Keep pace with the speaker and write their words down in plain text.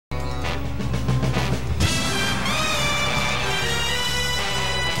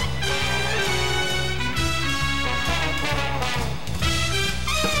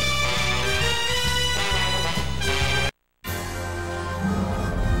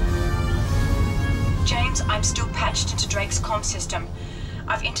James, I'm still patched into Drake's comm system.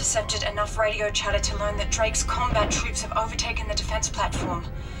 I've intercepted enough radio chatter to learn that Drake's combat troops have overtaken the defense platform.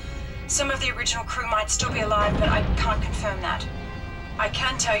 Some of the original crew might still be alive, but I can't confirm that. I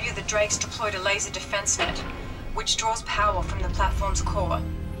can tell you that Drake's deployed a laser defense net, which draws power from the platform's core.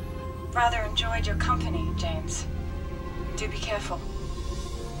 Rather enjoyed your company, James. Do be careful.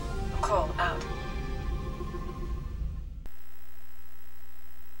 Call out.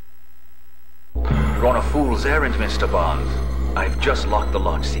 You're on a fool's errand, Mr. Bond. I've just locked the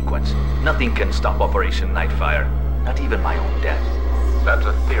launch sequence. Nothing can stop Operation Nightfire. Not even my own death. That's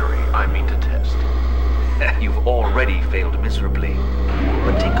a theory I mean to test. You've already failed miserably.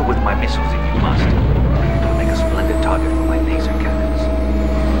 But tinker with my missiles if you must. It'll make a splendid target for my laser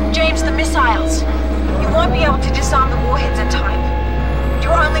cannons. James, the missiles! You won't be able to disarm the warheads in time.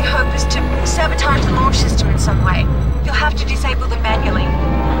 Your only hope is to sabotage the launch system in some way. You'll have to disable them manually.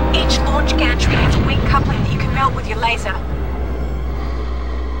 Each launch gantry has a weak coupling that you can melt with your laser.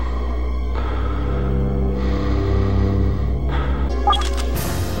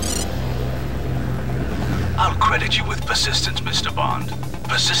 I'll credit you with persistence, Mr. Bond.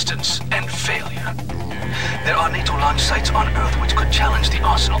 Persistence and failure. There are NATO launch sites on Earth which could challenge the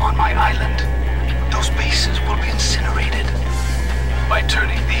arsenal on my island. Those bases will be incinerated. By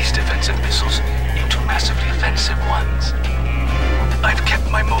turning these defensive missiles into massively offensive ones. I've kept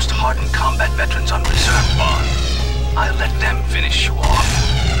my most hardened combat veterans on reserve, Bond. I'll let them finish you off.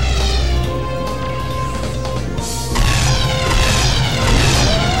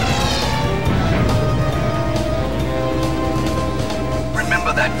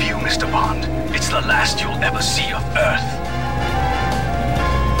 Remember that view, Mr. Bond. It's the last you'll ever see of Earth.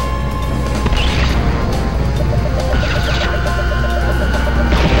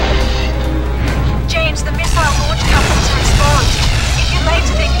 James, the missile launch couplings are exposed. If you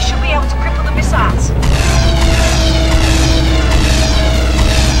laser them, you should be able to cripple the missiles.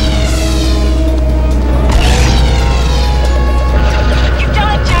 You've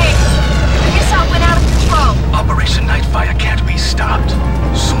done it, James! The missile went out of control. Operation Nightfire can't be stopped.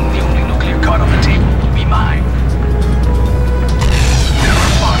 Soon the only nuclear card on the table will be mine. There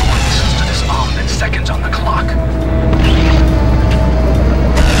are far more missiles to disarm than seconds on the clock.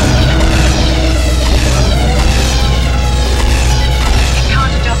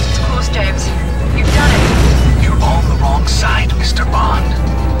 James, you've done it. You're on the wrong side, Mr. Bond.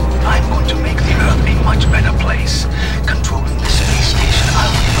 I'm going to make the Earth a much better place. Controlling this space station,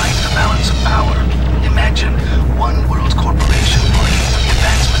 I'll rewrite the balance of power. Imagine one world corporation working for the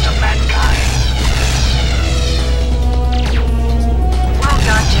advancement of mankind. Well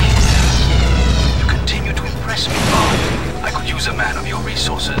done, James. You continue to impress me, Bond. I could use a man of your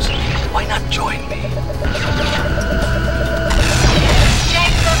resources. Why not join me?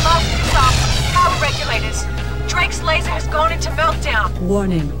 Power regulators. Drake's laser has gone into meltdown.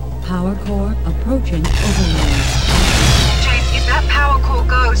 Warning. Power core approaching overload. James, if that power core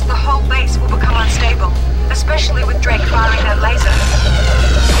goes, the whole base will become unstable. Especially with Drake firing that laser.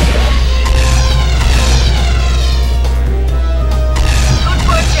 Good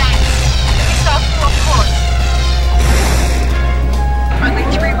work, James. The missile flew off course. Only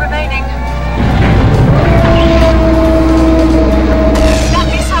 3 remaining. That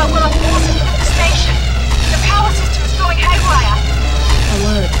missile will have force and flip the station. The power system is going haywire.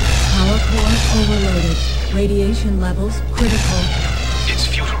 Alert. Power core overloaded. Radiation levels critical. It's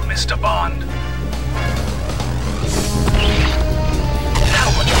futile, Mr. Bond. How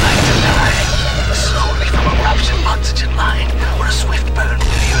would you like to die? Slowly from a ruptured oxygen line or a swift burn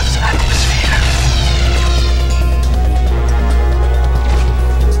through the Earth's atmosphere?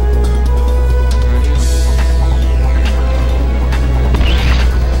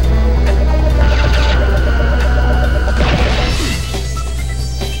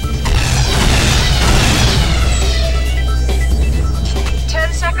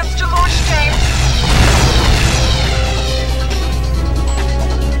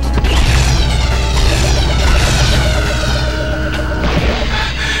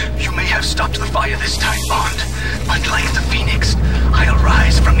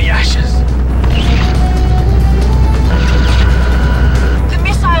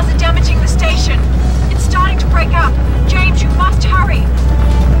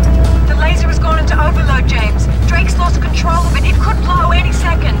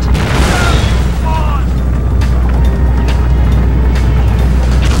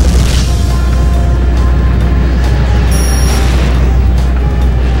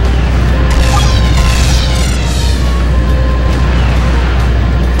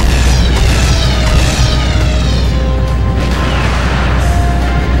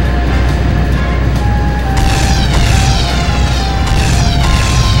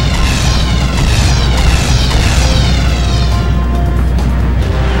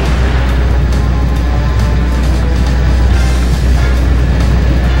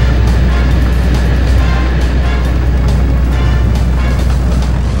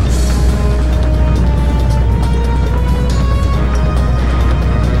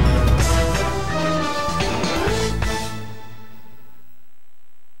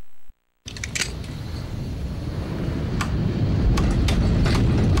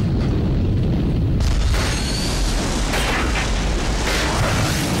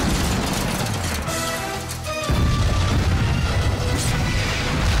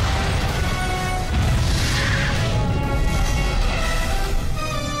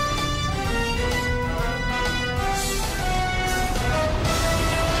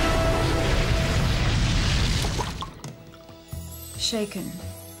 shaken,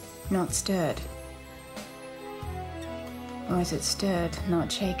 not stirred? Or is it stirred,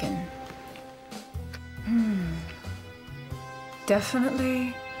 not shaken?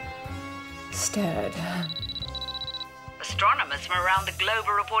 Definitely stirred. Astronomers from around the globe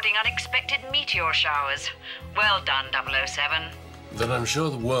are reporting unexpected meteor showers. Well done, 007. Then I'm sure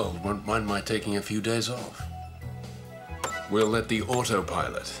the world won't mind my taking a few days off. We'll let the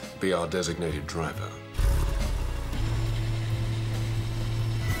autopilot be our designated driver.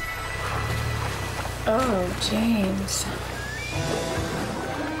 Oh, James.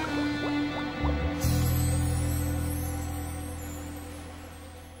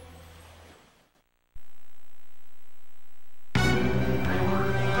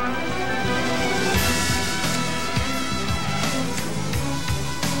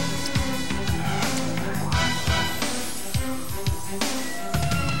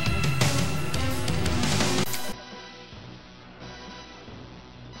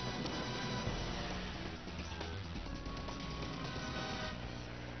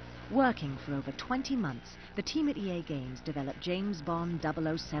 Working for over 20 months, the team at EA Games developed James Bond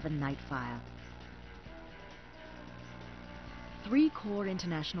 007 Nightfire. 3 core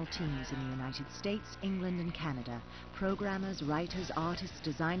international teams in the United States, England and Canada, programmers, writers, artists,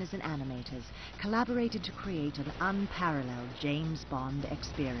 designers and animators, collaborated to create an unparalleled James Bond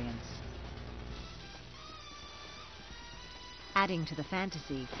experience. Adding to the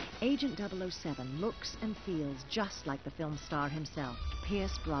fantasy, Agent 007 looks and feels just like the film star himself,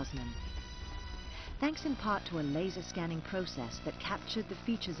 Pierce Brosnan. Thanks in part to a laser scanning process that captured the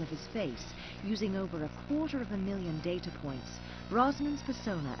features of his face using over 250,000 data points, Brosnan's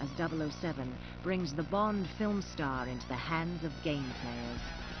persona as 007 brings the Bond film star into the hands of game players.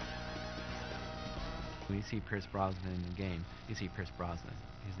 When you see Pierce Brosnan in the game, you see Pierce Brosnan.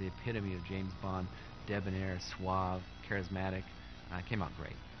 He's the epitome of James Bond, debonair, suave, charismatic. Came out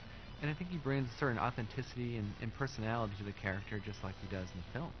great. And I think he brings a certain authenticity and personality to the character just like he does in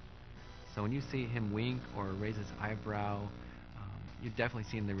the film. So when you see him wink or raise his eyebrow, you're definitely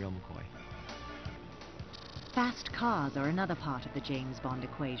seeing the real McCoy. Fast cars are another part of the James Bond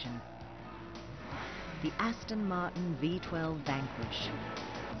equation. The Aston Martin V12 Vanquish.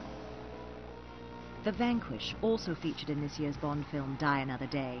 The Vanquish, also featured in this year's Bond film Die Another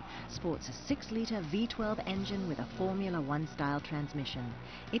Day, sports a 6-litre V12 engine with a Formula 1 style transmission.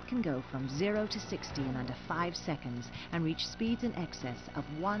 It can go from 0 to 60 in under 5 seconds and reach speeds in excess of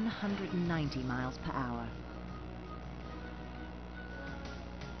 190 miles per hour.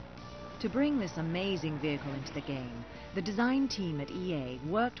 To bring this amazing vehicle into the game, the design team at EA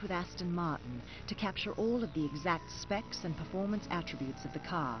worked with Aston Martin to capture all of the exact specs and performance attributes of the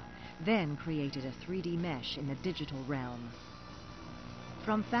car, then created a 3D mesh in the digital realm.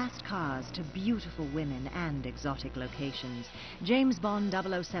 From fast cars to beautiful women and exotic locations, James Bond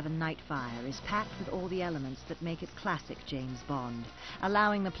 007 Nightfire is packed with all the elements that make it classic James Bond,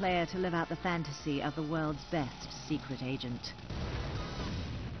 allowing the player to live out the fantasy of the world's best secret agent.